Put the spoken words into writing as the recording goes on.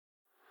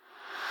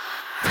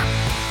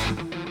This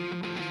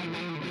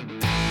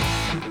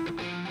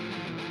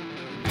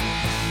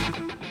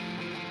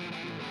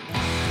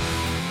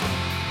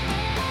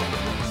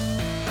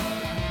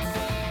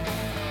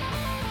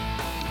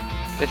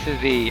is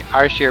the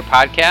Arshir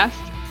podcast,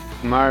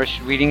 Gemara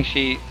reading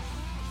sheet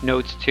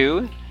notes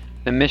 2,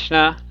 the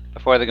Mishnah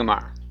before the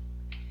Gemara.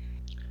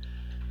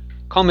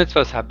 Kol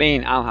mitzvos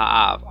habein al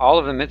ha'av, all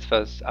of the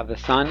mitzvos of the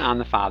son on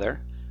the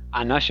father,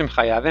 anashim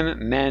chayavim,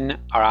 men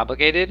are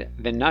obligated,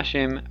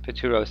 v'nashim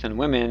peturos, and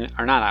women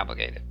are not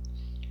obligated.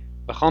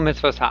 V'chol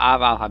mitzvos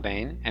ha'av al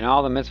habein, and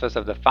all the mitzvos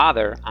of the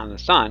father on the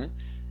son,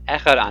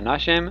 echad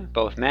anashim,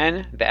 both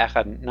men,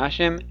 ve'echad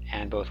nashim,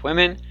 and both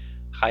women,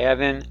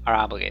 chayavim, are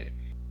obligated.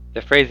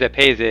 The phrase that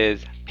pays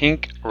is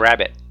pink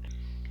rabbit.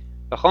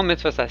 V'chol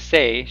mitzvos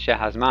aseh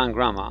shehazman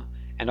grama,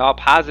 and all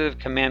positive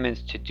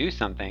commandments to do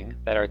something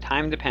that are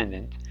time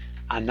dependent,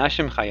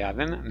 anashim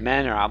chayavim,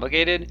 men are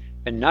obligated,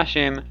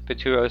 v'nashim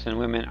peturos, and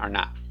women are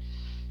not.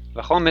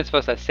 V'chol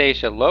mitzvos aseh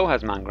shelo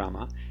hazman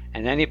grama,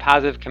 and any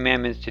positive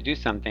commandments to do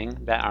something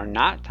that are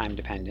not time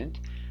dependent,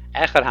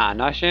 echad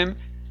ha'anashim,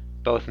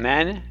 both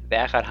men,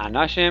 ve'echad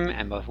ha'anashim,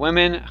 and both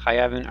women,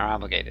 chayavim, are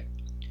obligated.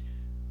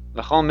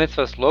 V'chol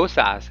mitzvos lo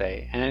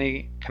sa'aseh, and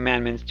any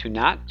commandments to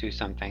not do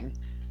something,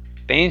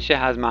 bein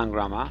shehazman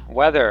grama,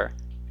 whether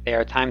they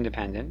are time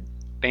dependent,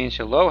 bein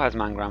shelo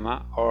hazman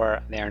grama,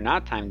 or they are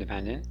not time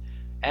dependent,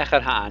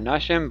 echad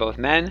ha'anashim, both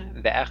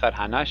men, ve'echad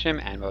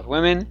ha'anashim, and both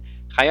women,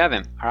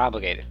 chayavim, are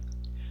obligated.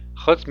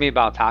 Chutz mi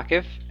bal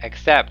takif,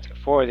 except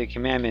for the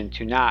commandment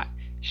to not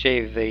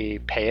shave the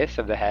payas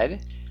of the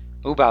head,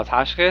 ubal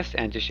tashchis,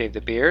 and to shave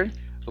the beard,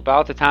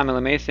 ubal tatam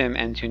elamesim,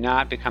 and to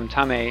not become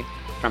tameh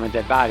from a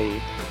dead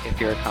body if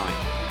you're a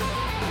kohen.